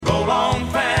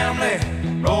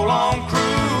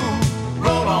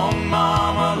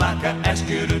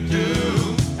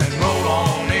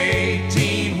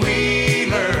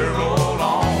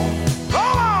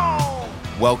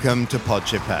welcome to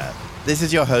Podship Earth. This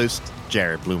is your host,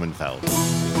 Jared Blumenfeld. Well,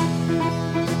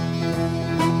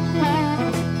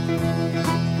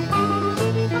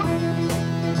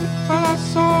 I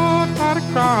saw a lot of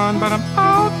crime, but I'm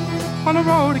out on the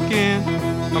road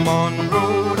again. I'm on the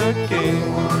road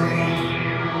again.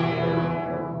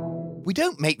 We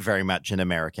don't make very much in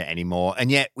America anymore, and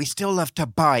yet we still love to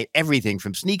buy everything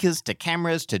from sneakers to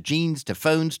cameras to jeans to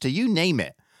phones to you name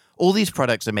it. All these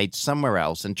products are made somewhere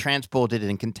else and transported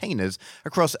in containers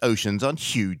across oceans on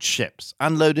huge ships,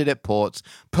 unloaded at ports,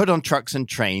 put on trucks and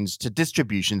trains to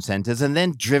distribution centers, and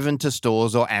then driven to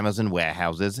stores or Amazon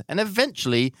warehouses, and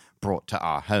eventually brought to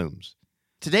our homes.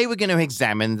 Today we're going to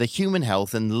examine the human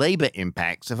health and labor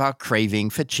impacts of our craving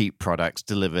for cheap products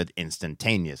delivered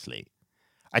instantaneously.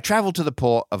 I traveled to the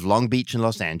port of Long Beach and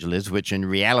Los Angeles, which in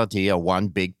reality are one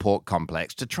big port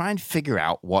complex, to try and figure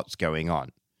out what's going on.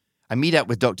 I meet up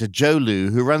with Dr. Joe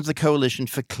Liu, who runs the Coalition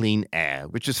for Clean Air,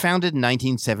 which was founded in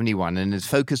 1971 and is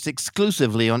focused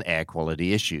exclusively on air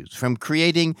quality issues, from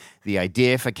creating the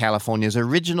idea for California's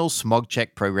original smog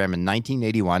check program in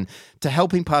 1981 to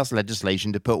helping pass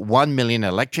legislation to put 1 million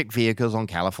electric vehicles on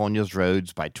California's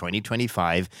roads by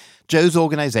 2025. Joe's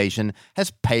organization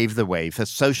has paved the way for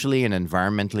socially and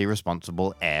environmentally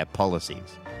responsible air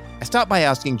policies. I start by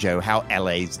asking Joe how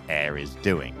LA's air is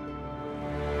doing.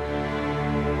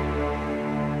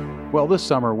 Well, this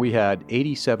summer we had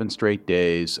 87 straight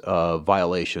days of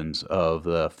violations of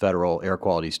the federal air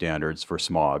quality standards for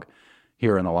smog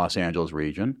here in the Los Angeles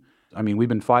region. I mean, we've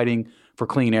been fighting for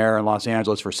clean air in Los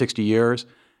Angeles for 60 years,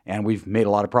 and we've made a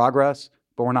lot of progress,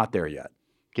 but we're not there yet.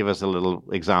 Give us a little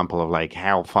example of like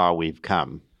how far we've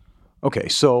come. Okay,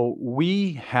 so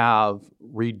we have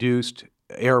reduced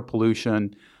air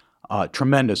pollution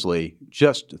tremendously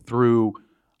just through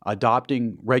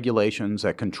adopting regulations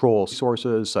that control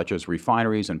sources such as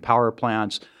refineries and power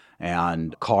plants,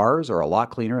 and cars are a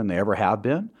lot cleaner than they ever have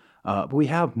been. But we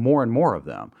have more and more of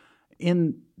them.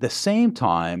 In the same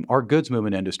time, our goods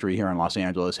movement industry here in Los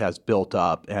Angeles has built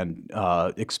up and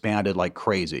expanded like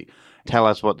crazy. Tell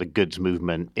us what the goods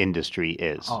movement industry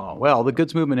is. Well, the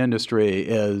goods movement industry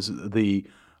is the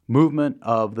movement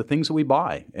of the things that we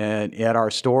buy and at our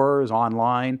stores,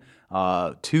 online,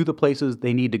 to the places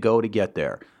they need to go to get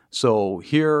there. So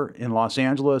here in Los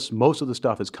Angeles, most of the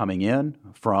stuff is coming in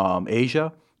from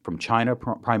Asia, from China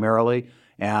primarily,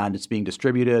 and it's being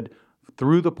distributed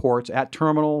through the ports at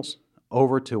terminals,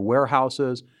 over to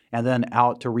warehouses, and then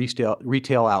out to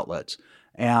retail outlets.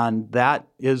 And that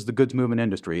is the goods movement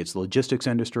industry. It's the logistics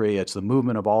industry. It's the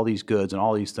movement of all these goods and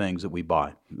all these things that we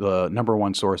buy. The number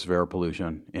one source of air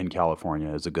pollution in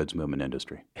California is the goods movement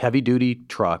industry. Heavy-duty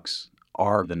trucks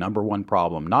are the number one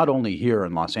problem, not only here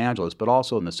in Los Angeles, but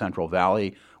also in the Central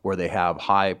Valley, where they have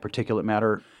high particulate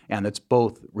matter, and it's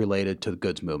both related to the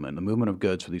goods movement, the movement of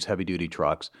goods for these heavy-duty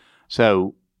trucks.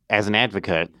 So, as an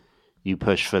advocate, you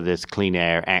push for this clean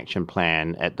air action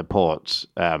plan at the ports.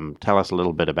 Tell us a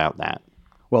little bit about that.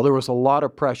 Well, there was a lot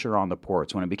of pressure on the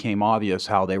ports when it became obvious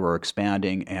how they were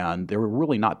expanding, and they were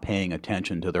really not paying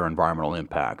attention to their environmental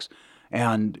impacts.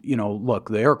 And, look,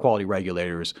 the air quality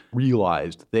regulators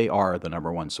realized they are the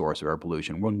number one source of air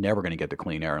pollution. We're never going to get to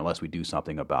clean air unless we do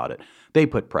something about it. They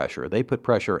put pressure. They put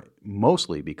pressure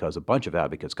mostly because a bunch of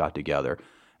advocates got together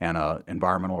and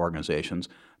environmental organizations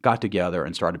got together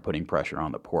and started putting pressure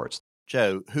on the ports.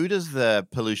 Joe, who does the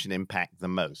pollution impact the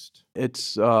most?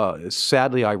 It's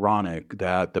sadly ironic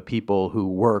that the people who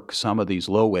work some of these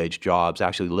low-wage jobs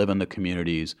actually live in the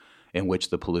communities in which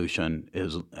the pollution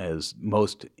is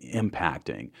most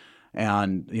impacting.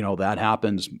 And, that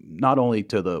happens not only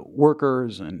to the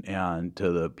workers and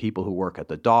to the people who work at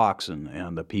the docks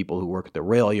and the people who work at the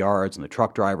rail yards and the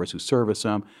truck drivers who service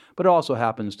them, but it also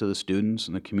happens to the students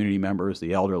and the community members,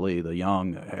 the elderly, the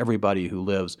young, everybody who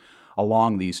lives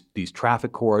along these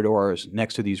traffic corridors,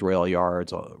 next to these rail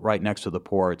yards, right next to the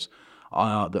ports,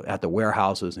 at the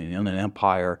warehouses in the Inland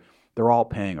Empire. They're all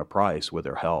paying a price with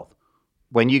their health.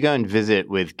 When you go and visit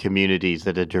with communities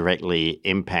that are directly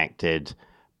impacted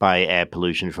by air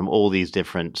pollution from all these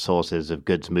different sources of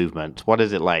goods movement, what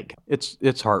is it like?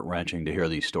 It's heart-wrenching to hear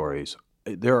these stories.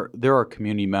 There are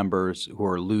community members who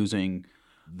are losing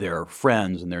their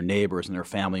friends and their neighbors and their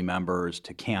family members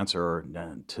to cancer,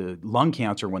 to lung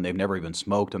cancer when they've never even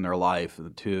smoked in their life,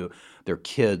 to their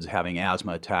kids having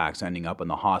asthma attacks, ending up in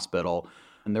the hospital.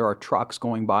 And there are trucks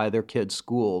going by their kids'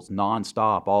 schools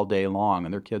nonstop all day long,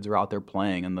 and their kids are out there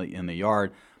playing in the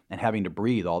yard and having to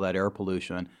breathe all that air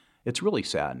pollution. It's really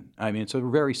sad. I mean, it's a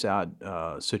very sad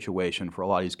situation for a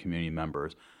lot of these community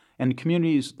members. And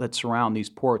communities that surround these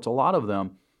ports, a lot of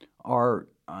them are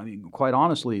I mean, quite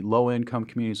honestly, low-income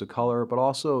communities of color, but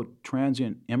also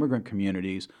transient immigrant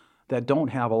communities that don't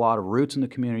have a lot of roots in the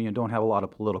community and don't have a lot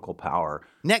of political power.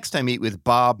 Next, I meet with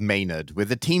Barb Maynard with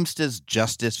the Teamsters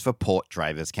Justice for Port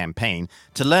Drivers campaign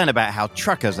to learn about how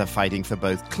truckers are fighting for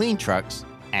both clean trucks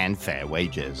and fair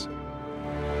wages.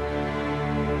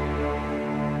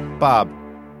 Barb,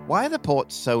 why are the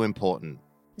ports so important?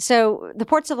 So the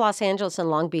ports of Los Angeles and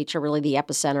Long Beach are really the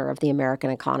epicenter of the American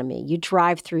economy. You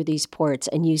drive through these ports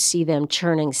and you see them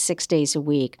churning 6 days a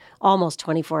week, almost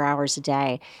 24 hours a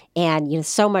day. And,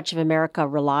 so much of America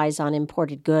relies on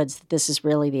imported goods that this is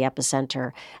really the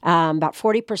epicenter. About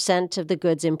 40% of the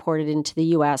goods imported into the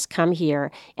U.S. come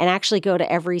here and actually go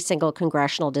to every single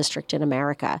congressional district in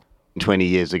America. 20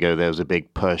 years ago, there was a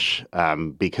big push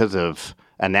because of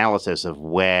analysis of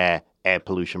where air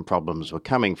pollution problems were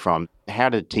coming from. How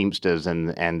did Teamsters and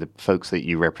the folks that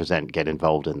you represent get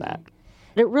involved in that?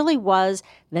 It really was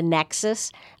the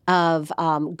nexus of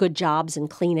good jobs and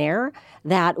clean air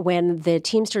that when the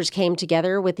Teamsters came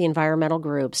together with the environmental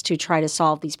groups to try to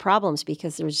solve these problems,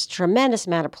 because there was a tremendous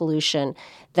amount of pollution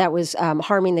that was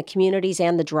harming the communities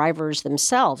and the drivers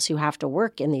themselves who have to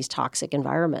work in these toxic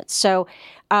environments. So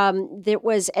there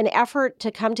was an effort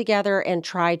to come together and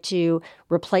try to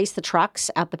replace the trucks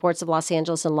at the ports of Los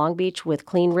Angeles and Long Beach with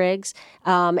clean rigs,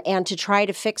 and to try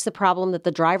to fix the problem that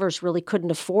the drivers really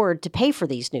couldn't afford to pay for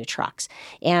these new trucks.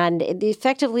 And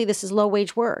effectively, this is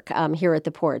low-wage work here at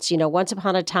the ports. Once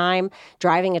upon a time,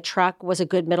 driving a truck was a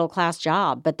good middle-class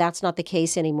job, but that's not the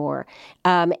case anymore.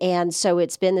 And so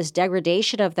it's been this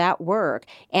degradation of that work,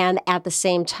 and at the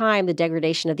same time, the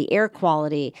degradation of the air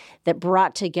quality that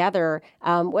brought together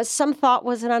was some thought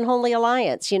was an unholy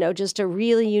alliance, just a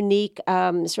really unique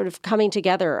sort of coming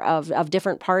together of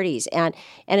different parties, and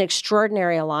an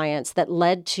extraordinary alliance that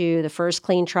led to the first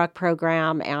clean truck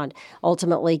program and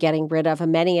ultimately getting rid of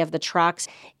many of the trucks.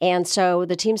 And so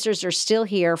the Teamsters are still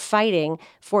here fighting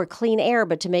for clean air,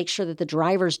 but to make sure that the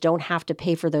drivers don't have to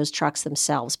pay for those trucks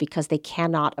themselves because they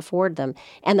cannot afford them.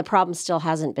 And the problem still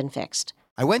hasn't been fixed.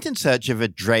 I went in search of a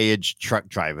drayage truck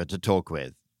driver to talk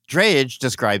with. Drayage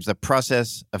describes the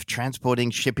process of transporting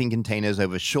shipping containers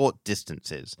over short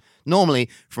distances, normally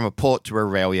from a port to a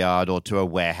rail yard or to a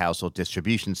warehouse or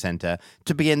distribution center,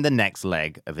 to begin the next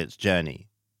leg of its journey.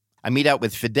 I meet up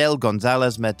with Fidel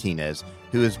Gonzalez Martinez,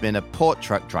 who has been a port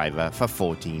truck driver for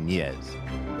 14 years.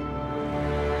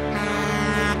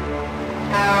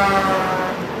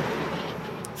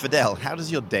 Fidel, how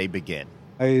does your day begin?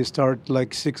 I start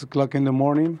like 6 o'clock in the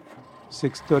morning,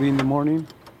 6:30 in the morning.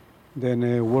 Then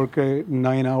work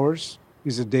 9 hours.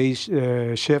 It's a day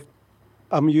shift.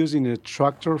 I'm using a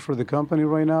tractor for the company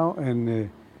right now, and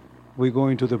we go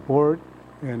into the port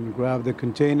and grab the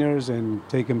containers and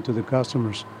take them to the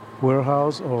customer's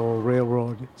warehouse or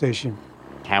railroad station.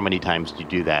 How many times do you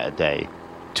do that a day?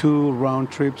 2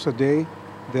 round trips a day.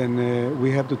 Then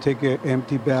we have to take an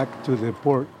empty back to the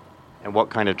port. And what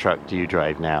kind of truck do you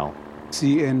drive now?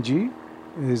 CNG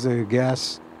is a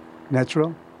gas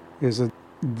natural.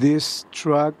 This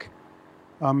truck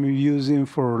I'm using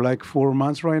for like 4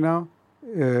 months right now.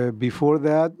 Before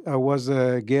that, I was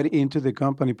getting into the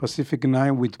company Pacific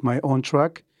 9 with my own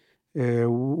truck.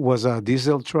 Was a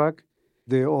diesel truck.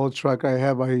 The old truck I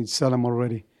have, I sell them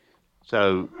already.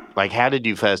 So, how did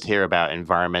you first hear about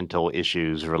environmental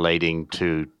issues relating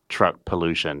to truck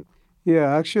pollution?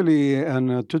 Yeah, actually,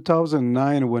 in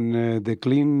 2009, when the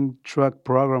Clean Truck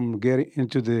Program get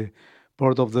into the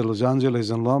port of the Los Angeles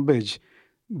and Long Beach,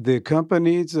 the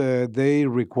companies, they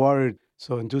required,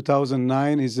 so in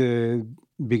 2009 is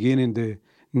beginning the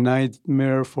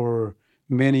nightmare for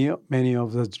many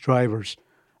of the drivers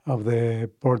of the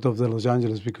port of the Los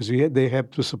Angeles, because they have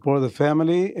to support the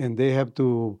family and they have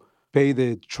to pay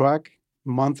the truck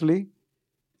monthly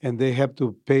and they have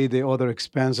to pay the other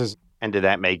expenses. And did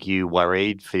that make you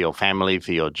worried for your family,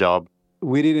 for your job?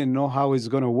 We didn't know how it's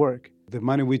going to work. The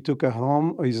money we took at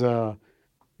home is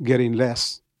getting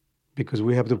less, because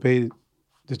we have to pay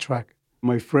the truck.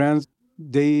 My friends,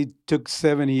 they took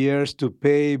 7 years to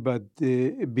pay, but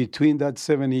between that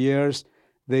 7 years,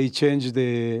 they changed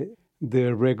the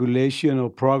regulation or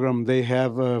program they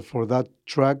have for that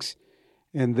trucks,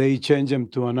 and they changed them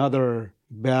to another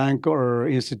bank or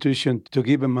institution to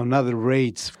give them another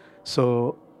rates.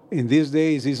 So in these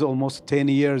days, it's almost 10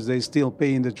 years they still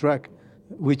paying the truck,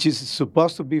 which is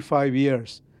supposed to be 5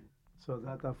 years. So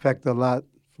that affects a lot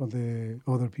for the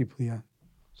other people, yeah.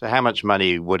 So how much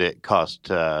money would it cost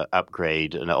to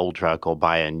upgrade an old truck or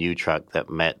buy a new truck that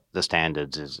met the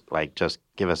standards? Just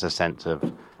give us a sense of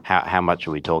how much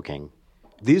are we talking?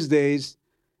 These days,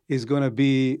 it's going to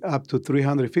be up to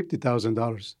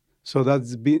 $350,000. So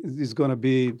it's going to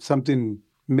be something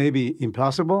maybe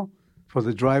impossible for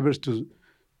the drivers to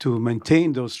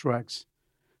maintain those trucks.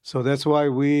 So that's why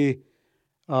we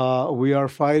are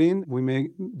fighting. We may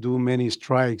do many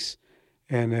strikes,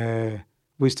 and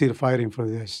we're still fighting for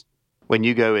this. When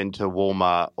you go into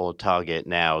Walmart or Target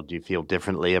now, do you feel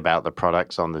differently about the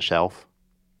products on the shelf?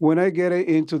 When I get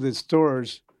into the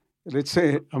stores, let's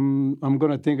say I'm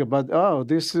going to think about,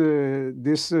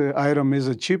 this item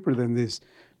is cheaper than this,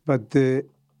 but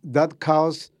that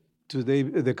costs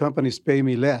the companies pay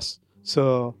me less.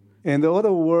 So, in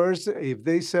other words, if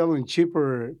they sell a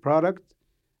cheaper product,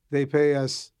 they pay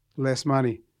us less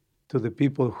money to the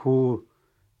people who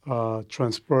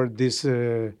transport these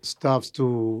stuffs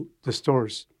to the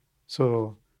stores.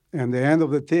 So, at the end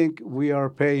of the thing, we are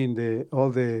paying all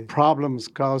the problems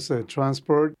caused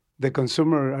transport. The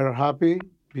consumer are happy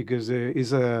because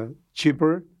it's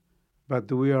cheaper,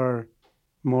 but we are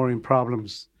more in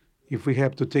problems if we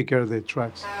have to take care of the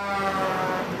trucks.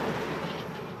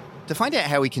 To find out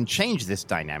how we can change this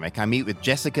dynamic, I meet with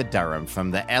Jessica Durham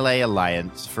from the LA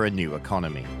Alliance for a New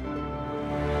Economy.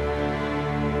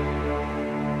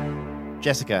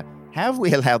 Jessica, how have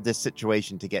we allowed this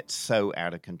situation to get so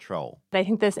out of control? I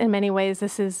think in many ways,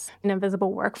 this is an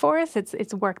invisible workforce.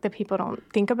 It's work that people don't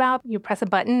think about. You press a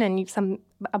button and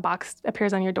a box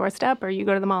appears on your doorstep, or you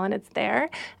go to the mall and it's there,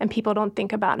 and people don't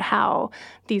think about how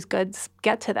these goods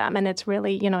get to them. And it's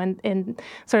really, in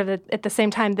sort of at the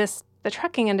same time, the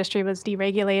trucking industry was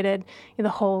deregulated, the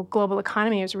whole global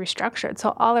economy was restructured.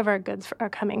 So all of our goods are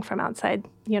coming from outside,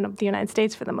 the United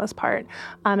States for the most part,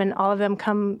 and all of them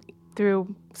come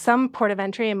through some port of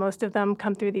entry, and most of them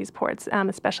come through these ports,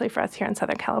 especially for us here in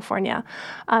Southern California.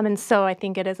 And so I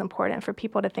think it is important for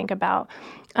people to think about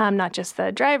not just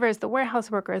the drivers, the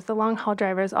warehouse workers, the long-haul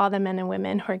drivers, all the men and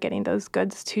women who are getting those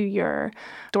goods to your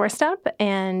doorstep,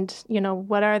 and,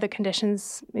 what are the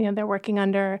conditions, they're working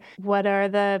under, what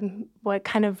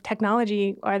kind of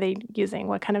technology are they using,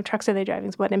 what kind of trucks are they driving,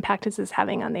 what impact is this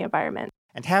having on the environment.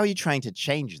 And how are you trying to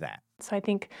change that? So I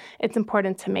think it's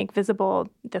important to make visible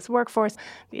this workforce.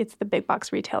 It's the big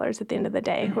box retailers at the end of the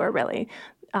day who are really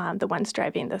the ones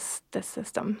driving this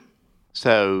system.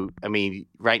 So,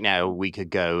 right now we could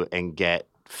go and get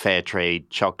fair trade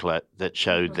chocolate that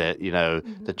showed that,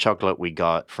 the chocolate we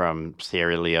got from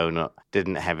Sierra Leone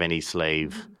didn't have any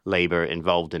slave labor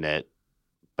involved in it.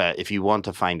 But if you want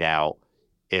to find out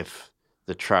if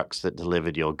the trucks that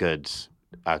delivered your goods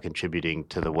are contributing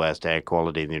to the worst air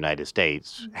quality in the United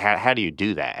States, how do you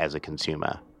do that as a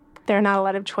consumer? There are not a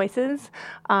lot of choices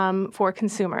for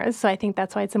consumers. So I think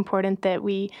that's why it's important that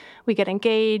we get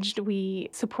engaged, we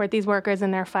support these workers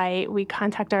in their fight, we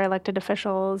contact our elected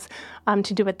officials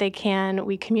to do what they can,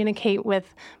 we communicate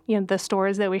with the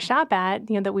stores that we shop at,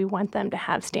 that we want them to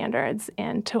have standards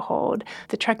and to hold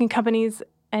the trucking companies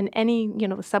and any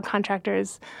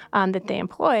subcontractors that they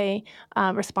employ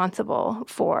responsible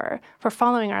for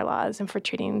following our laws and for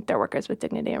treating their workers with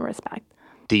dignity and respect.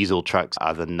 Diesel trucks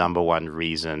are the number one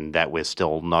reason that we're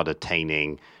still not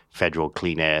attaining federal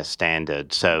clean air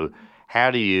standards. So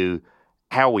how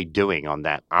are we doing on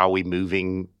that? Are we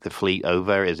moving the fleet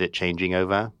over? Is it changing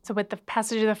over? So with the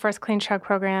passage of the first Clean Truck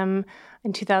Program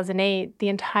in 2008, the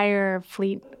entire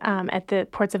fleet at the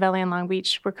ports of LA and Long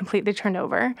Beach were completely turned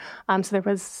over. So there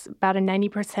was about a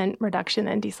 90% reduction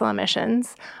in diesel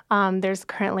emissions. There's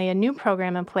currently a new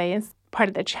program in place. Part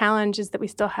of the challenge is that we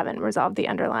still haven't resolved the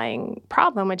underlying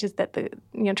problem, which is that the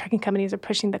trucking companies are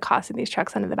pushing the cost of these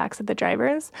trucks onto the backs of the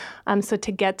drivers. So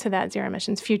to get to that zero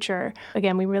emissions future,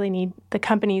 again, we really need the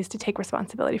companies to take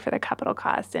responsibility for their capital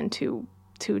costs and to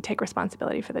take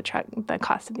responsibility for the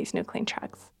cost of these new clean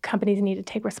trucks. Companies need to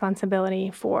take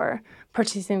responsibility for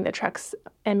purchasing the trucks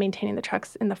and maintaining the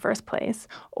trucks in the first place.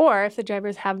 Or if the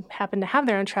drivers happen to have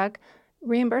their own truck,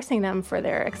 reimbursing them for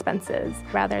their expenses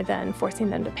rather than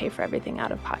forcing them to pay for everything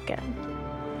out of pocket.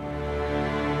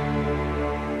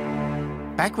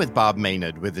 Back with Barb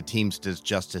Maynard with the Teamsters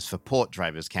Justice for Port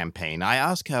Drivers campaign, I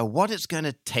ask her what it's going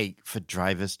to take for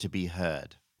drivers to be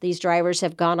heard. These drivers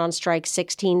have gone on strike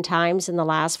 16 times in the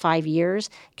last 5 years,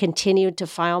 continued to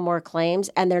file more claims,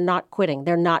 and they're not quitting.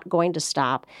 They're not going to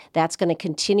stop. That's going to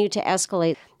continue to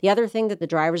escalate. The other thing that the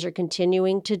drivers are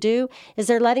continuing to do is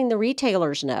they're letting the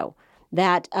retailers know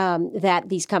that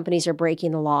these companies are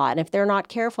breaking the law. And if they're not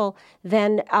careful,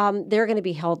 then they're going to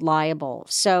be held liable.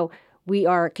 So we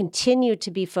are continue to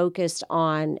be focused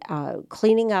on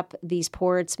cleaning up these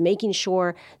ports, making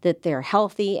sure that they're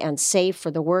healthy and safe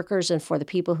for the workers and for the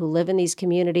people who live in these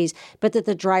communities, but that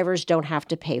the drivers don't have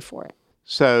to pay for it.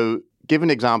 So give an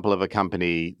example of a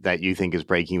company that you think is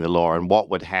breaking the law, and what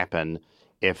would happen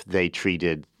if they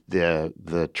treated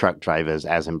the truck drivers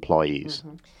as employees.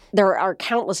 Mm-hmm. There are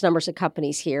countless numbers of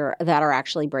companies here that are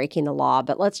actually breaking the law,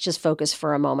 but let's just focus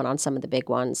for a moment on some of the big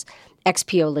ones.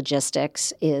 XPO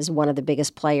Logistics is one of the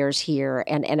biggest players here,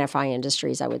 and NFI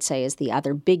Industries, I would say, is the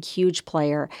other big, huge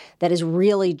player that is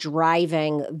really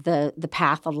driving the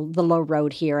path of the low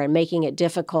road here and making it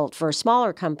difficult for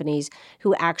smaller companies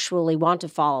who actually want to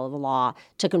follow the law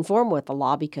to conform with the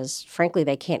law because, frankly,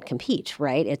 they can't compete,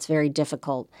 right? It's very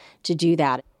difficult to do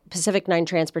that. Pacific 9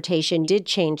 Transportation did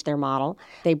change their model.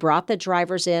 They brought the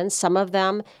drivers in. Some of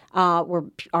them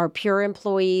are pure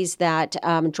employees that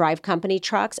drive company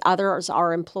trucks. Others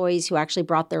are employees who actually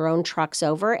brought their own trucks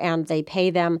over, and they pay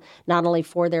them not only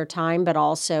for their time, but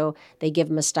also they give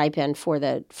them a stipend for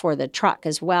the truck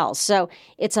as well. So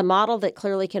it's a model that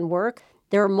clearly can work.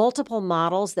 There are multiple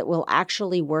models that will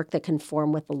actually work that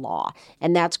conform with the law,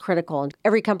 and that's critical. And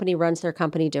every company runs their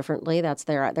company differently. That's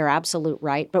their absolute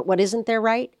right. But what isn't their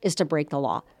right is to break the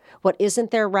law. What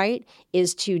isn't their right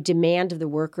is to demand of the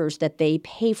workers that they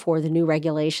pay for the new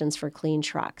regulations for clean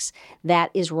trucks. That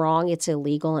is wrong. It's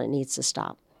illegal, and it needs to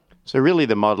stop. So really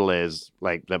the model is,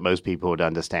 like, that most people would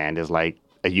understand is like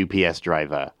a UPS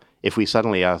driver. If we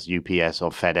suddenly ask UPS or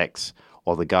FedEx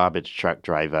or the garbage truck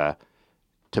driver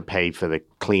to pay for the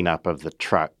cleanup of the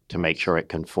truck to make sure it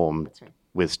conformed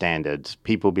with standards,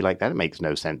 people will be like, that makes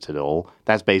no sense at all.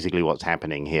 That's basically what's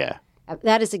happening here.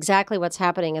 That is exactly what's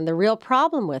happening. And the real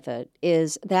problem with it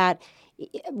is that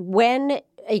when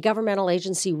a governmental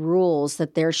agency rules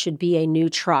that there should be a new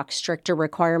truck, stricter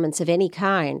requirements of any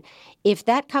kind, if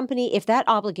that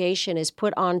obligation is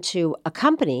put onto a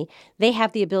company, they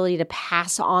have the ability to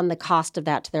pass on the cost of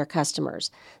that to their customers.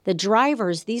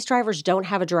 These drivers don't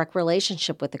have a direct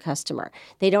relationship with the customer.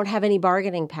 They don't have any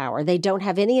bargaining power. They don't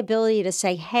have any ability to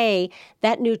say, hey,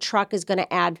 that new truck is going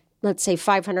to add, let's say,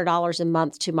 $500 a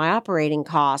month to my operating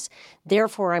costs.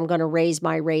 Therefore, I'm going to raise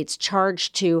my rates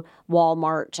charged to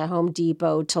Walmart, to Home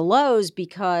Depot, to Lowe's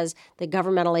because the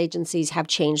governmental agencies have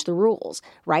changed the rules,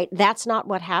 right? That's not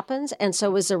what happens. And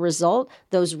so as a result,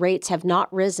 those rates have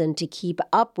not risen to keep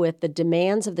up with the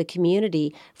demands of the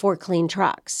community for clean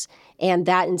trucks. And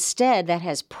that instead, that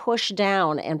has pushed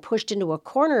down and pushed into a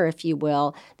corner, if you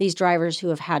will, these drivers who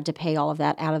have had to pay all of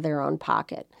that out of their own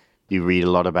pocket. You read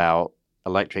a lot about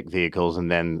electric vehicles,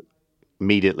 and then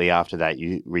immediately after that,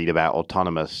 you read about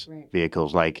autonomous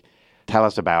vehicles. Like, tell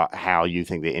us about how you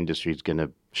think the industry is going to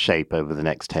shape over the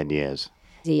next 10 years.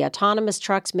 The autonomous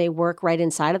trucks may work right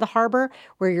inside of the harbor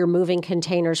where you're moving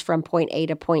containers from point A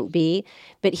to point B.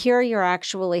 But here you're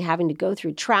actually having to go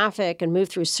through traffic and move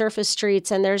through surface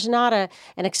streets. And there's not an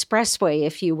expressway,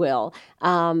 if you will,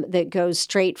 that goes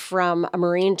straight from a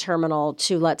marine terminal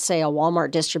to, let's say, a Walmart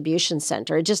distribution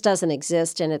center. It just doesn't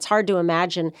exist. And it's hard to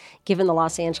imagine, given the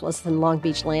Los Angeles and Long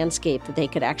Beach landscape, that they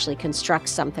could actually construct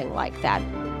something like that.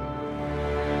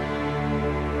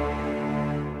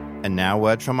 And now,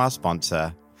 word from our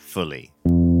sponsor, Fully.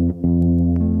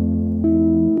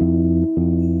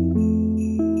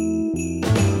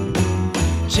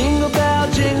 Jingle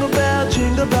bell, jingle bell,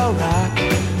 jingle bell rock.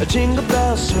 A jingle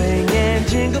bell swing and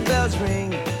jingle bells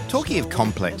ring. Talking of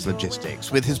complex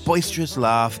logistics, with his boisterous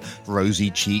laugh, rosy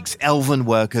cheeks, elven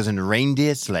workers, and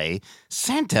reindeer sleigh,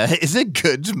 Santa is a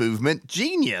goods movement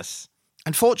genius.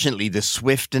 Unfortunately, the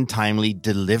swift and timely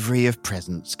delivery of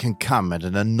presents can come at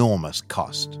an enormous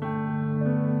cost.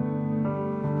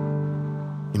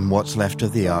 In what's left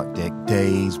of the Arctic,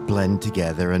 days blend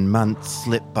together and months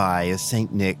slip by as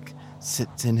St. Nick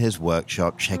sits in his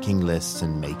workshop checking lists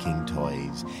and making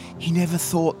toys. He never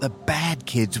thought the bad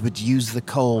kids would use the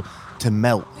coal to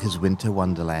melt his winter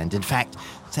wonderland. In fact,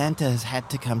 Santa has had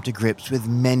to come to grips with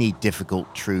many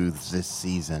difficult truths this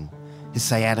season. His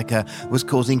sciatica was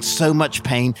causing so much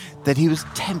pain that he was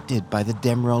tempted by the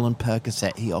Demerol and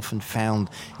Percocet he often found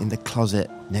in the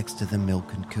closet next to the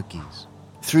milk and cookies.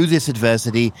 Through this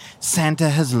adversity, Santa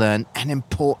has learned an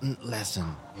important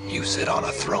lesson. You sit on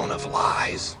a throne of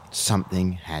lies.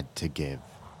 Something had to give.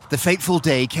 The fateful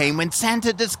day came when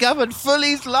Santa discovered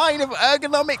Fully's line of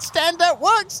ergonomic stand-up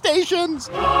workstations.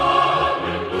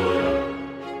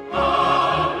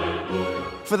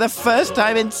 For the first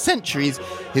time in centuries,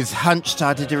 his hunch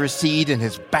started to recede and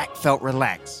his back felt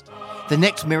relaxed. The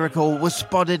next miracle was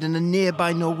spotted in a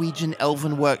nearby Norwegian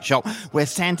elven workshop where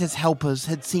Santa's helpers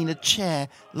had seen a chair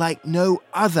like no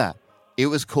other. It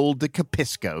was called the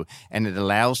Capisco, and it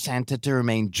allows Santa to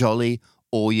remain jolly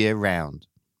all year round.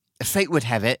 As fate would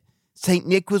have it, St.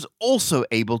 Nick was also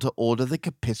able to order the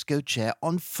Capisco chair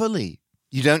on Fully.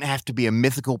 You don't have to be a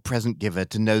mythical present giver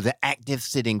to know that active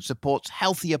sitting supports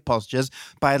healthier postures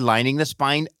by aligning the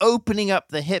spine, opening up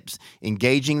the hips,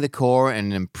 engaging the core,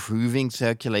 and improving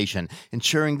circulation,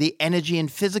 ensuring the energy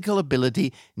and physical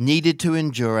ability needed to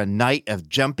endure a night of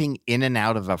jumping in and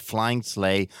out of a flying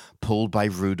sleigh pulled by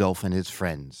Rudolph and his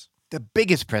friends. The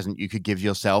biggest present you could give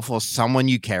yourself or someone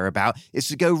you care about is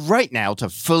to go right now to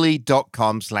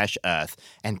fully.com/earth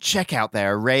and check out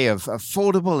their array of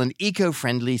affordable and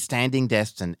eco-friendly standing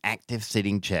desks and active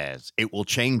sitting chairs. It will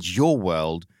change your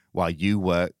world while you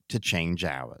work to change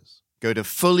ours. Go to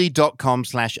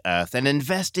fully.com/earth and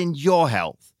invest in your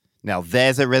health. Now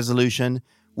there's a resolution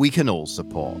we can all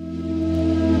support.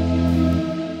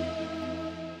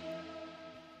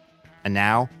 And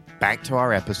now, back to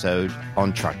our episode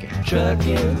on trucking.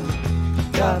 Trucking,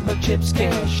 got my chips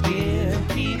cashed in,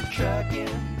 keep trucking.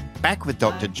 Back with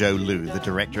Dr. Joe Liu, the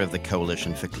director of the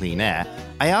Coalition for Clean Air,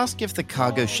 I ask if the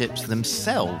cargo ships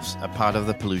themselves are part of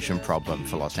the pollution problem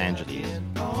for Los Angeles.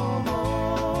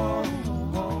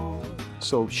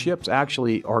 So ships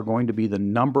actually are going to be the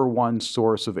number one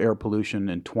source of air pollution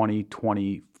in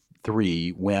 2023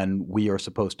 when we are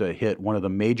supposed to hit one of the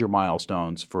major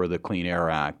milestones for the Clean Air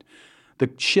Act. The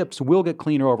ships will get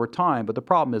cleaner over time, but the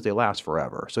problem is they last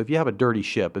forever. So if you have a dirty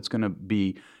ship, it's going to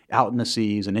be out in the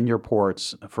seas and in your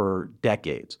ports for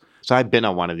decades. So I've been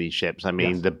on one of these ships. I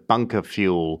mean, Yes. The bunker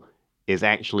fuel is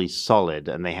actually solid,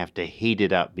 and they have to heat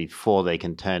it up before they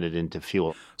can turn it into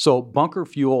fuel. So bunker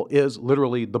fuel is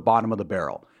literally the bottom of the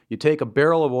barrel. You take a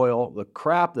barrel of oil, the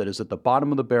crap that is at the bottom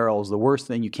of the barrel is the worst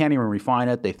thing. You can't even refine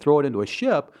it. They throw it into a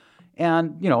ship,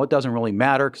 and it doesn't really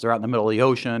matter because they're out in the middle of the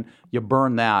ocean. You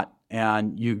burn that,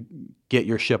 and you get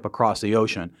your ship across the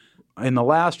ocean. In the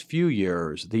last few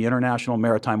years, the International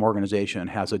Maritime Organization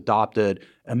has adopted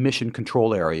emission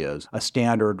control areas, a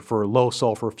standard for low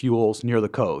sulfur fuels near the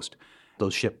coast.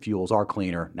 Those ship fuels are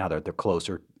cleaner now that they're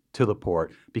closer to the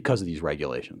port because of these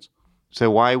regulations. So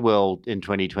why will, in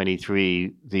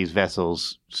 2023, these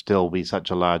vessels still be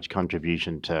such a large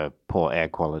contribution to poor air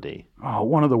quality?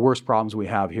 One of the worst problems we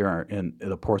have here in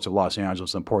the ports of Los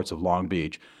Angeles and ports of Long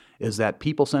Beach is that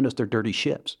people send us their dirty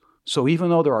ships. So even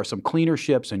though there are some cleaner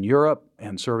ships in Europe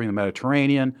and serving the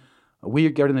Mediterranean, we are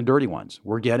getting the dirty ones.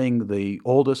 We're getting the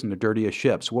oldest and the dirtiest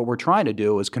ships. What we're trying to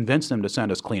do is convince them to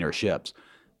send us cleaner ships.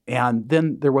 And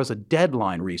then there was a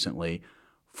deadline recently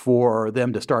for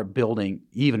them to start building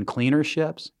even cleaner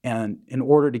ships. And in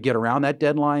order to get around that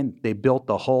deadline, they built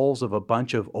the hulls of a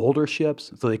bunch of older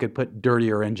ships so they could put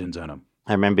dirtier engines in them.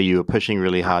 I remember you were pushing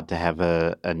really hard to have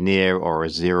a near or a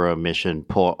zero emission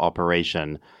port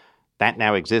operation. That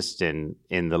now exists in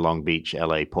the Long Beach,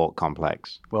 LA port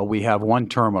complex. Well, we have one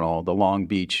terminal, the Long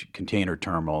Beach Container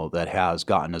Terminal, that has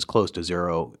gotten as close to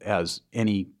zero as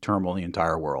any terminal in the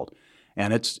entire world.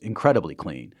 And it's incredibly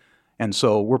clean. And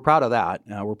so we're proud of that.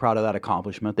 We're proud of that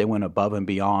accomplishment. They went above and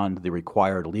beyond the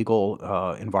required legal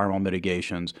environmental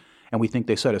mitigations. And we think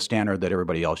they set a standard that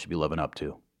everybody else should be living up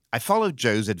to. I followed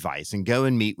Joe's advice and go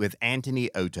and meet with Anthony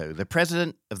Otto, the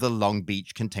president of the Long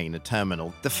Beach Container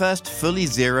Terminal, the first fully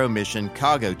zero-emission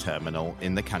cargo terminal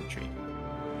in the country.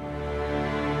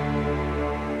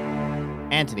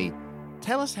 Anthony,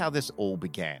 tell us how this all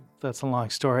began. That's a long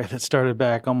story that started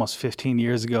back almost 15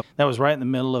 years ago. That was right in the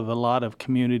middle of a lot of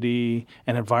community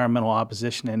and environmental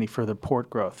opposition to any further port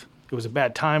growth. It was a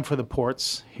bad time for the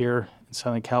ports here in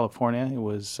Southern California. It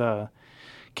was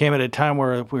came at a time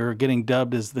where we were getting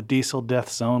dubbed as the diesel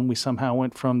death zone. We somehow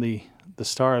went from the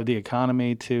star of the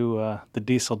economy to the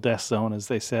diesel death zone, as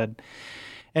they said.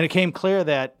 And it became clear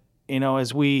that,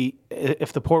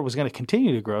 if the port was going to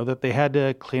continue to grow, that they had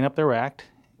to clean up their act.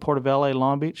 Port of LA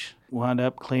Long Beach wound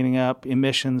up cleaning up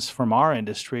emissions from our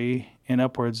industry in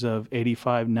upwards of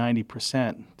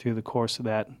 85-90% through the course of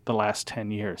the last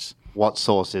 10 years. What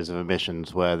sources of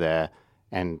emissions were there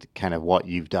and kind of what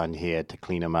you've done here to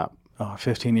clean them up?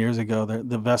 15 years ago,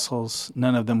 the vessels,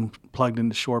 none of them plugged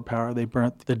into shore power. They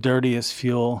burnt the dirtiest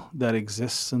fuel that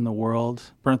exists in the world,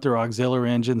 burnt their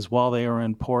auxiliary engines while they were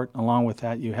in port. Along with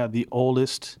that, you had the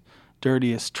oldest,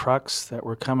 dirtiest trucks that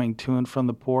were coming to and from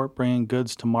the port, bringing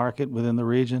goods to market within the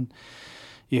region.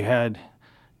 You had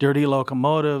dirty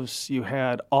locomotives. You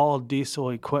had all diesel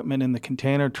equipment in the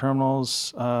container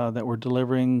terminals that were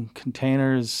delivering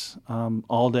containers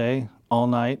all day, all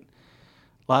night.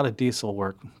 A lot of diesel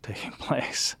work taking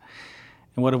place.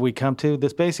 And what have we come to?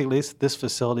 This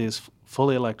facility is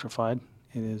fully electrified.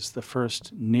 It is the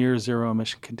first near zero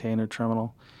emission container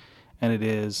terminal. And it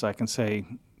is, I can say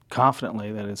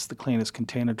confidently, that it's the cleanest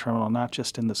container terminal, not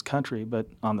just in this country, but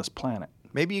on this planet.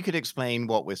 Maybe you could explain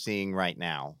what we're seeing right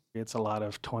now. It's a lot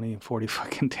of 20 and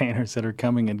 40-foot containers that are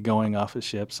coming and going off of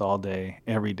ships all day,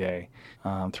 every day,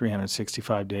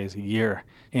 365 days a year.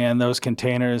 And those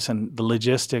containers and the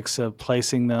logistics of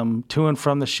placing them to and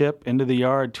from the ship, into the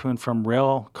yard, to and from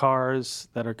rail cars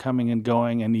that are coming and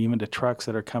going, and even to trucks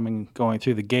that are coming and going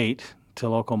through the gate to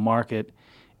local market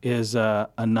is a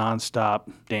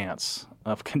nonstop dance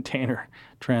of container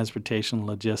transportation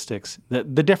logistics. The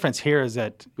difference here is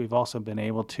that we've also been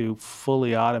able to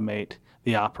fully automate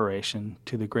the operation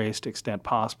to the greatest extent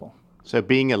possible. So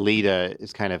being a leader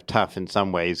is kind of tough in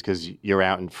some ways because you're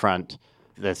out in front.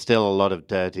 There's still a lot of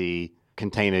dirty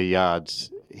container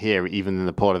yards here, even in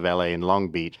the Port of LA and Long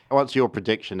Beach. What's your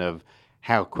prediction of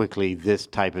how quickly this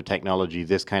type of technology,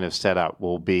 this kind of setup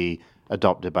will be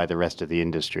adopted by the rest of the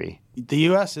industry? The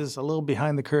U.S. is a little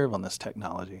behind the curve on this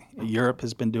technology. Europe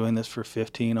has been doing this for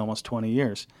 15, almost 20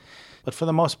 years. But for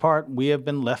the most part, we have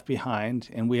been left behind,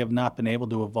 and we have not been able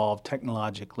to evolve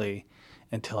technologically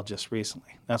until just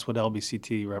recently. That's what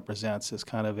LBCT represents, is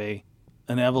kind of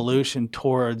an evolution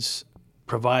towards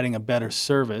providing a better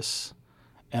service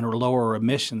and lower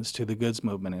emissions to the goods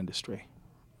movement industry.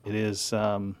 It is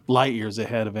light years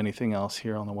ahead of anything else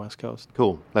here on the West Coast.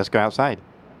 Cool. Let's go outside.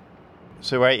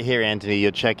 So right here, Anthony,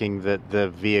 you're checking that the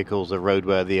vehicles are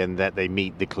roadworthy and that they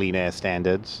meet the clean air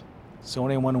standards. So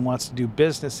anyone who wants to do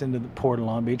business into the Port of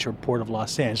Long Beach or Port of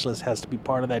Los Angeles has to be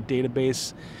part of that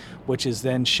database, which is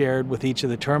then shared with each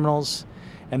of the terminals.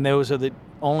 And those are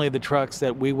only the trucks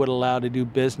that we would allow to do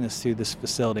business through this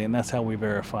facility. And that's how we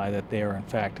verify that they are, in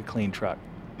fact, a clean truck.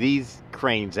 These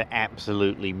cranes are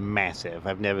absolutely massive.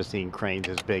 I've never seen cranes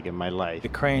as big in my life. The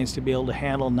cranes to be able to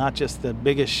handle not just the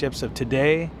biggest ships of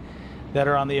today that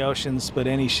are on the oceans, but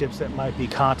any ships that might be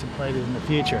contemplated in the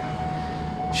future.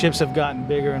 Ships have gotten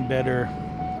bigger and better.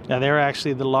 Now, they're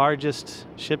actually the largest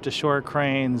ship-to-shore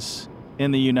cranes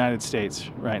in the United States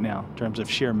right now in terms of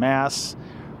sheer mass,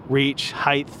 reach,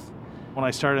 height. When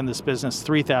I started in this business,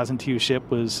 3,000 TEU ship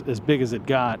was as big as it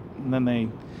got, and then they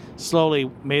slowly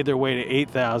made their way to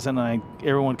 8,000, and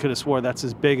everyone could have swore that's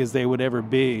as big as they would ever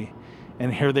be.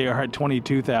 And here they are at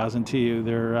 22,000 TEU.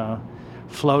 They're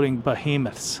floating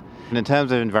behemoths. And in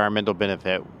terms of environmental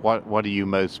benefit, what are you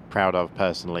most proud of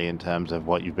personally in terms of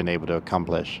what you've been able to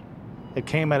accomplish? It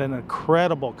came at an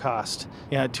incredible cost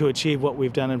to achieve what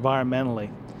we've done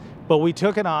environmentally. But we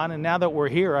took it on, and now that we're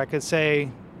here, I could say,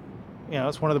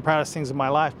 it's one of the proudest things of my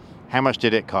life. How much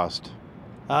did it cost?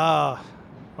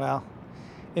 Well,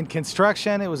 in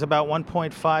construction, it was about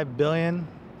 $1.5 billion,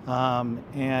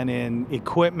 and in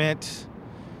equipment,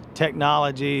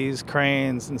 technologies,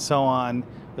 cranes, and so on,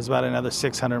 was about another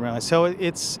 $600 million. So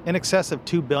it's in excess of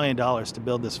 $2 billion to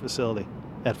build this facility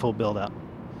at full build-out.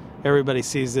 Everybody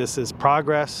sees this as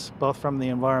progress, both from the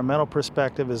environmental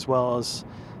perspective as well as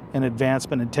an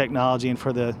advancement in technology and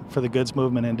for the goods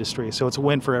movement industry. So it's a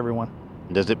win for everyone.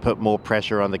 Does it put more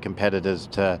pressure on the competitors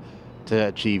to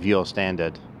achieve your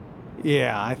standard?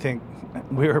 Yeah, I think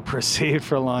we were perceived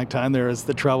for a long time there as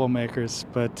the troublemakers,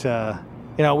 but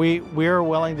we are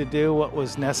willing to do what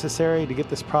was necessary to get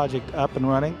this project up and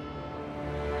running.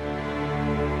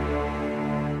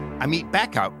 I meet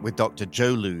back up with Dr.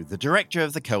 Joe Liu, the director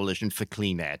of the Coalition for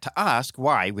Clean Air, to ask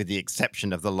why, with the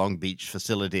exception of the Long Beach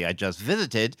facility I just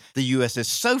visited, the U.S. is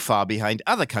so far behind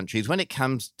other countries when it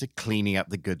comes to cleaning up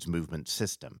the goods movement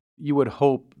system. You would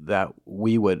hope that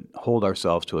we would hold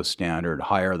ourselves to a standard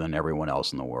higher than everyone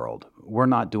else in the world. We're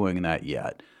not doing that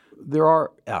yet. There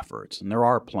are efforts, and there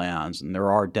are plans, and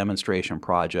there are demonstration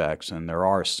projects, and there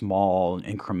are small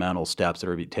incremental steps that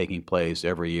are taking place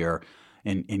every year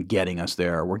in getting us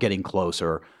there. We're getting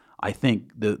closer. I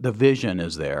think the vision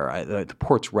is there. The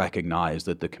ports recognize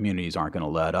that the communities aren't going to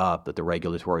let up, that the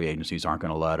regulatory agencies aren't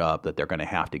going to let up, that they're going to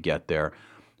have to get there.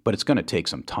 But it's going to take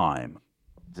some time.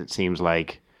 It seems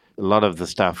like a lot of the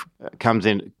stuff comes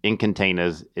in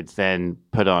containers. It's then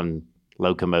put on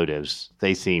locomotives.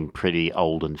 They seem pretty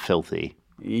old and filthy.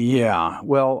 Yeah.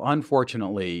 Well,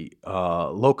 unfortunately,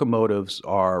 locomotives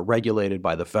are regulated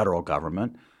by the federal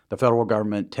government. The federal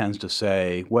government tends to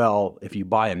say, well, if you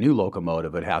buy a new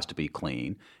locomotive, it has to be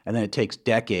clean. And then it takes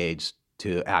decades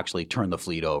to actually turn the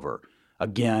fleet over.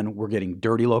 Again, we're getting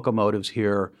dirty locomotives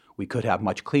here. We could have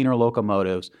much cleaner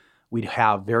locomotives. We'd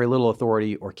have very little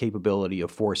authority or capability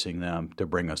of forcing them to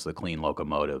bring us the clean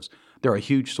locomotives. They're a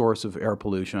huge source of air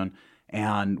pollution,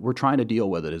 and we're trying to deal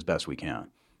with it as best we can.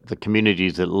 The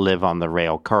communities that live on the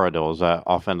rail corridors are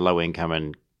often low-income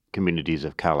and communities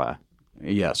of color.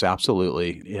 Yes,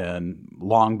 absolutely. In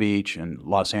Long Beach and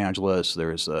Los Angeles,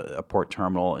 there's a port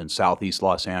terminal in southeast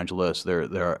Los Angeles.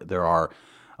 There are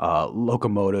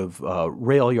locomotive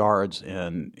rail yards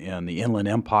in the Inland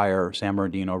Empire, San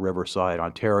Bernardino, Riverside,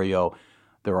 Ontario.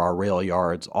 There are rail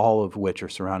yards, all of which are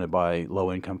surrounded by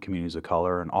low-income communities of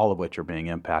color, and all of which are being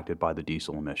impacted by the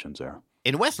diesel emissions there.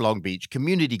 In West Long Beach,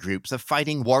 community groups are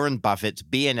fighting Warren Buffett's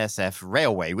BNSF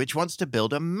Railway, which wants to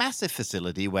build a massive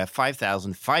facility where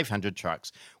 5,500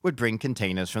 trucks would bring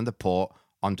containers from the port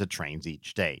onto trains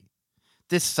each day.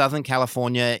 This Southern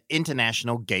California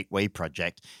International Gateway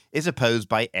project is opposed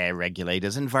by air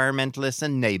regulators, environmentalists,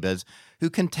 and neighbors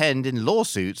who contend in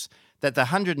lawsuits that the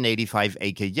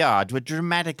 185-acre yard would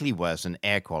dramatically worsen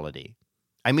air quality.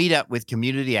 I meet up with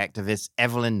community activist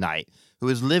Evelyn Knight, who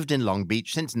has lived in Long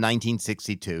Beach since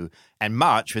 1962 and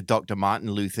marched with Dr. Martin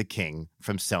Luther King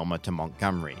from Selma to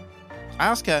Montgomery. I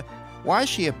ask her, why is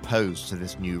she opposed to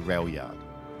this new rail yard?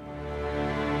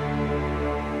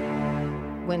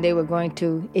 When they were going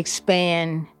to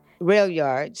expand rail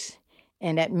yards,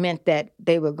 and that meant that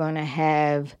they were going to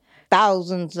have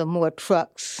thousands of more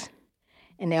trucks,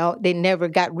 and they never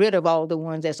got rid of all the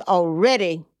ones that's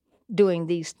already doing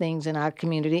these things in our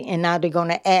community, and now they're going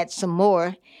to add some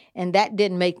more, and that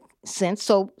didn't make sense.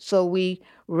 So we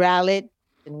rallied,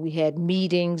 and we had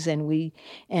meetings, and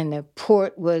the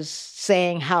port was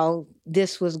saying how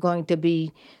this was going to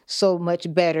be so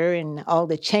much better, and all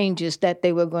the changes that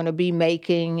they were going to be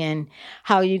making, and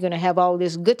how you're going to have all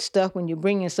this good stuff when you're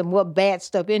bringing some more bad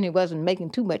stuff in. It wasn't making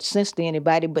too much sense to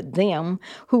anybody but them,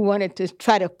 who wanted to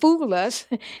try to fool us.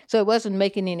 So it wasn't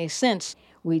making any sense.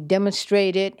 We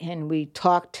demonstrated, and we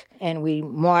talked, and we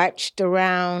marched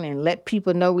around and let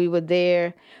people know we were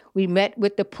there. We met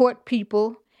with the port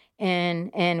people,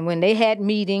 and when they had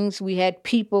meetings, we had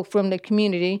people from the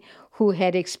community who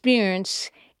had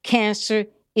experienced cancer,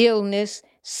 illness,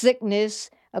 sickness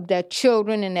of their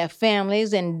children and their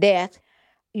families, and death.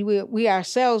 We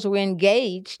ourselves were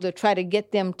engaged to try to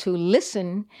get them to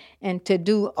listen and to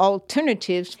do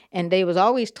alternatives. And they was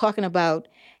always talking about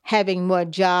having more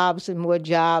jobs and more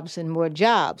jobs and more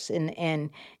jobs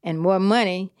and more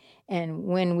money. And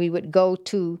when we would go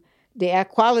to the Air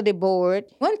Quality Board,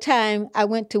 one time I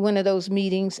went to one of those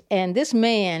meetings, and this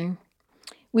man,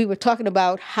 we were talking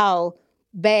about how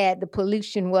bad the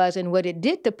pollution was and what it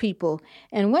did to people.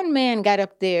 And one man got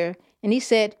up there and he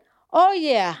said, "Oh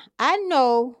yeah, I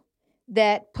know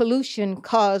that pollution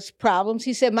caused problems."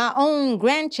 He said, "My own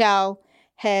grandchild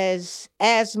has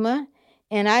asthma,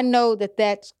 and I know that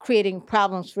that's creating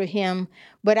problems for him,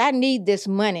 but I need this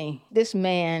money." This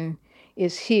man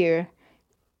is here,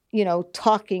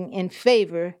 talking in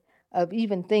favor of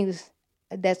even things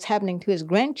that's happening to his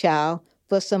grandchild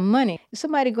for some money. Is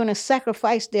somebody going to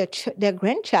sacrifice their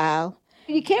grandchild?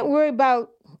 You can't worry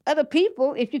about other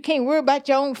people if you can't worry about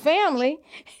your own family.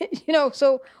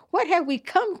 So what have we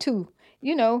come to,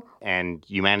 And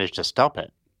you managed to stop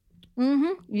it.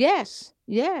 Mm-hmm. Yes.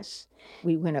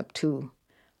 We went up to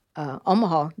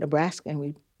Omaha, Nebraska,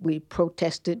 and we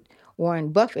protested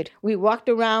Warren Buffett. We walked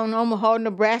around Omaha,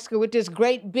 Nebraska with this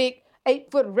great big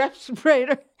 8-foot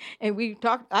respirator, and we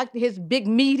talked at his big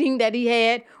meeting that he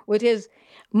had with his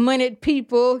moneyed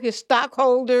people, his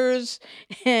stockholders,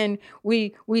 and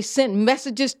we sent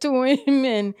messages to him,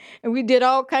 and we did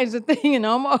all kinds of things in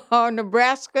Omaha,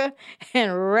 Nebraska,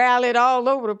 and rallied all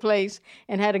over the place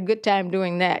and had a good time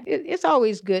doing that. It's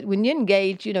always good when you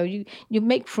engage. You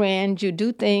make friends, you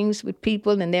do things with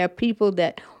people, and there are people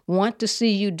that want to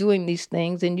see you doing these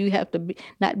things, and you have to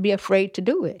not be afraid to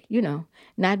do it.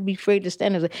 Not be afraid to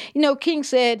stand as King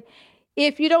said,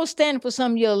 if you don't stand for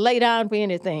something, you'll lay down for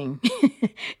anything.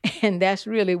 And that's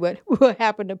really what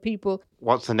happened to people.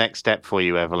 What's the next step for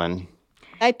you, Evelyn?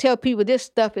 I tell people this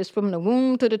stuff is from the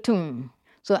womb to the tomb.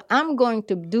 So I'm going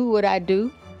to do what I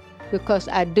do because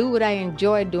I do what I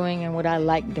enjoy doing and what I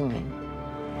like doing.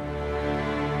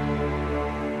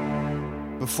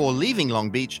 Before leaving Long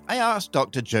Beach, I asked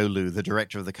Dr. Joe Liu, the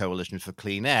director of the Coalition for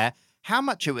Clean Air, how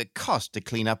much it would cost to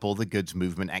clean up all the goods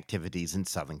movement activities in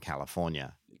Southern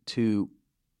California. To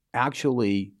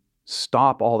actually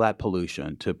stop all that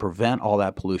pollution, to prevent all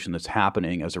that pollution that's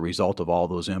happening as a result of all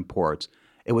those imports,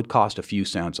 it would cost a few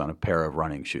cents on a pair of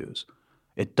running shoes.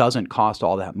 It doesn't cost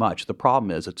all that much. The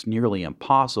problem is it's nearly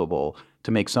impossible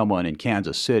to make someone in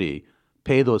Kansas City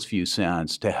pay those few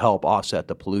cents to help offset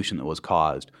the pollution that was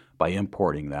caused by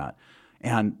importing that.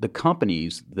 And the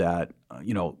companies that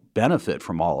benefit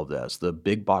from all of this, the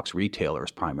big box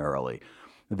retailers primarily,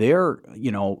 they're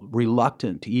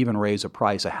reluctant to even raise a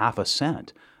price a half a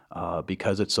cent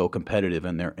because it's so competitive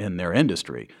in their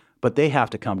industry. But they have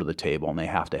to come to the table and they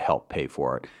have to help pay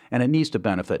for it. And it needs to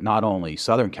benefit not only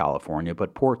Southern California,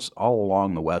 but ports all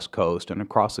along the West Coast and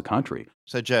across the country.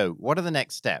 So, Joe, what are the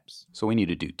next steps? So we need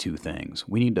to do two things.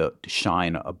 We need to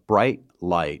shine a bright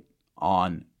light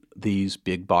on these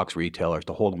big box retailers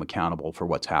to hold them accountable for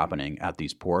what's happening at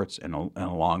these ports and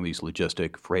along these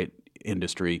logistic freight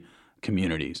industry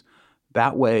communities.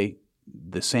 That way,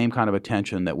 the same kind of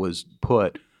attention that was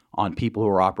put on people who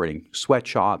are operating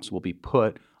sweatshops will be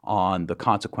put on the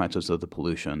consequences of the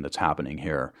pollution that's happening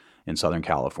here in Southern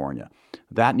California.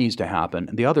 That needs to happen.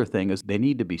 And the other thing is they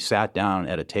need to be sat down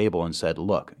at a table and said,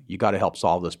 look, you got to help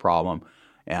solve this problem,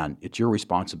 and it's your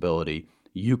responsibility.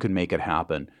 You can make it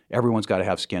happen. Everyone's got to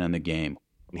have skin in the game.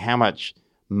 How much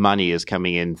money is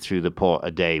coming in through the port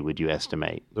a day, would you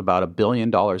estimate? About $1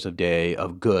 billion a day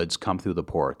of goods come through the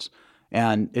ports.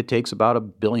 And it takes about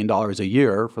 $1 billion a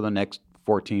year for the next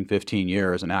 14, 15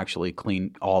 years and actually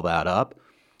clean all that up.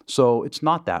 So it's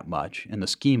not that much in the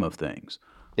scheme of things.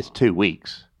 It's 2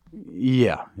 weeks.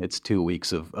 Yeah, it's 2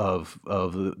 weeks of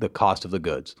the cost of the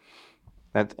goods.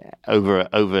 That's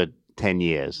over 10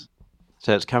 years.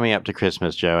 So it's coming up to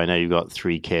Christmas, Joe. I know you've got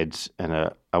 3 kids and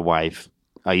a wife.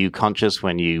 Are you conscious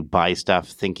when you buy stuff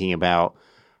thinking about,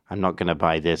 I'm not going to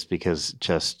buy this because it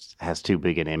just has too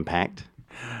big an impact?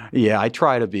 Yeah, I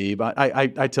try to be, but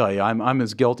I tell you, I'm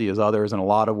as guilty as others in a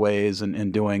lot of ways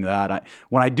in doing that.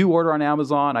 When I do order on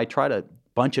Amazon, I try to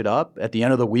bunch it up at the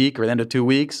end of the week or the end of 2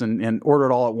 weeks and order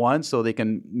it all at once so they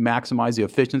can maximize the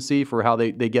efficiency for how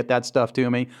they get that stuff to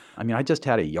me. I mean, I just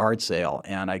had a yard sale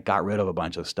and I got rid of a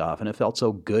bunch of stuff and it felt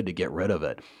so good to get rid of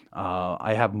it.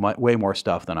 I have way more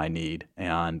stuff than I need,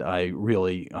 and I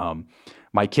really...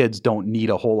 my kids don't need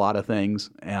a whole lot of things,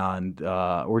 and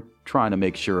we're trying to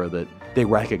make sure that they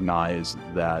recognize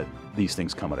that these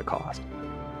things come at a cost.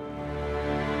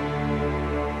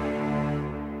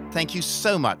 Thank you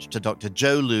so much to Dr.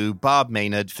 Joe Liu, Barb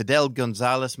Maynard, Fidel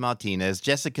Gonzalez-Martinez,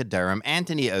 Jessica Durham,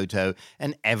 Anthony Otto,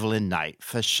 and Evelyn Knight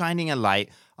for shining a light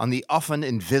on the often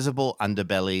invisible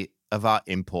underbelly of our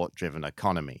import-driven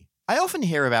economy. I often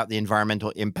hear about the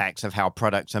environmental impacts of how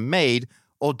products are made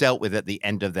or dealt with at the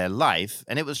end of their life,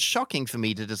 and it was shocking for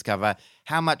me to discover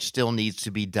how much still needs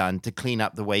to be done to clean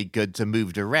up the way goods are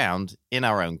moved around in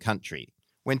our own country.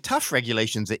 When tough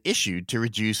regulations are issued to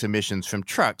reduce emissions from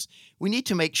trucks, we need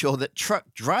to make sure that truck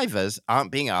drivers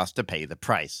aren't being asked to pay the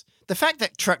price. The fact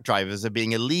that truck drivers are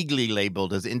being illegally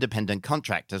labeled as independent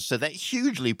contractors so that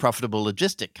hugely profitable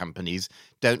logistic companies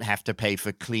don't have to pay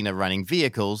for cleaner running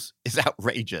vehicles is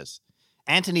outrageous.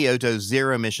 Anthony Otto's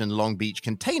zero-emission Long Beach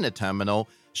container terminal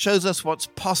shows us what's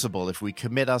possible if we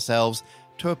commit ourselves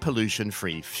to a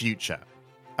pollution-free future.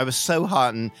 I was so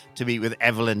heartened to meet with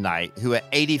Evelyn Knight, who at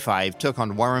 85 took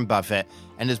on Warren Buffett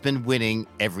and has been winning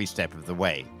every step of the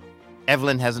way.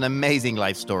 Evelyn has an amazing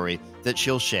life story that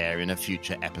she'll share in a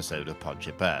future episode of Pod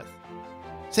Ship Earth.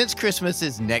 Since Christmas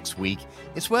is next week,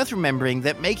 it's worth remembering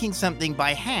that making something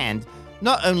by hand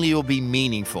not only will be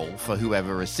meaningful for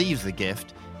whoever receives the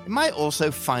gift, it might also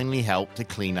finally help to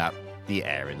clean up the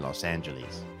air in Los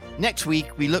Angeles. Next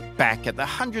week, we look back at the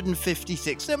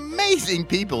 156 amazing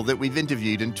people that we've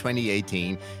interviewed in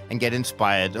 2018 and get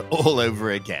inspired all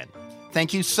over again.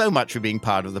 Thank you so much for being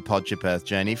part of the Pod Ship Earth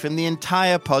journey. From the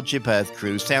entire Pod Ship Earth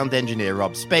crew, sound engineer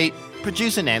Rob Spate,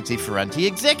 producer Nancy Ferranti,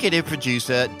 executive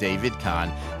producer David Kahn,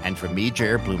 and from me,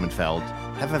 Jared Blumenfeld,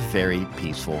 have a very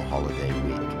peaceful holiday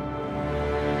week.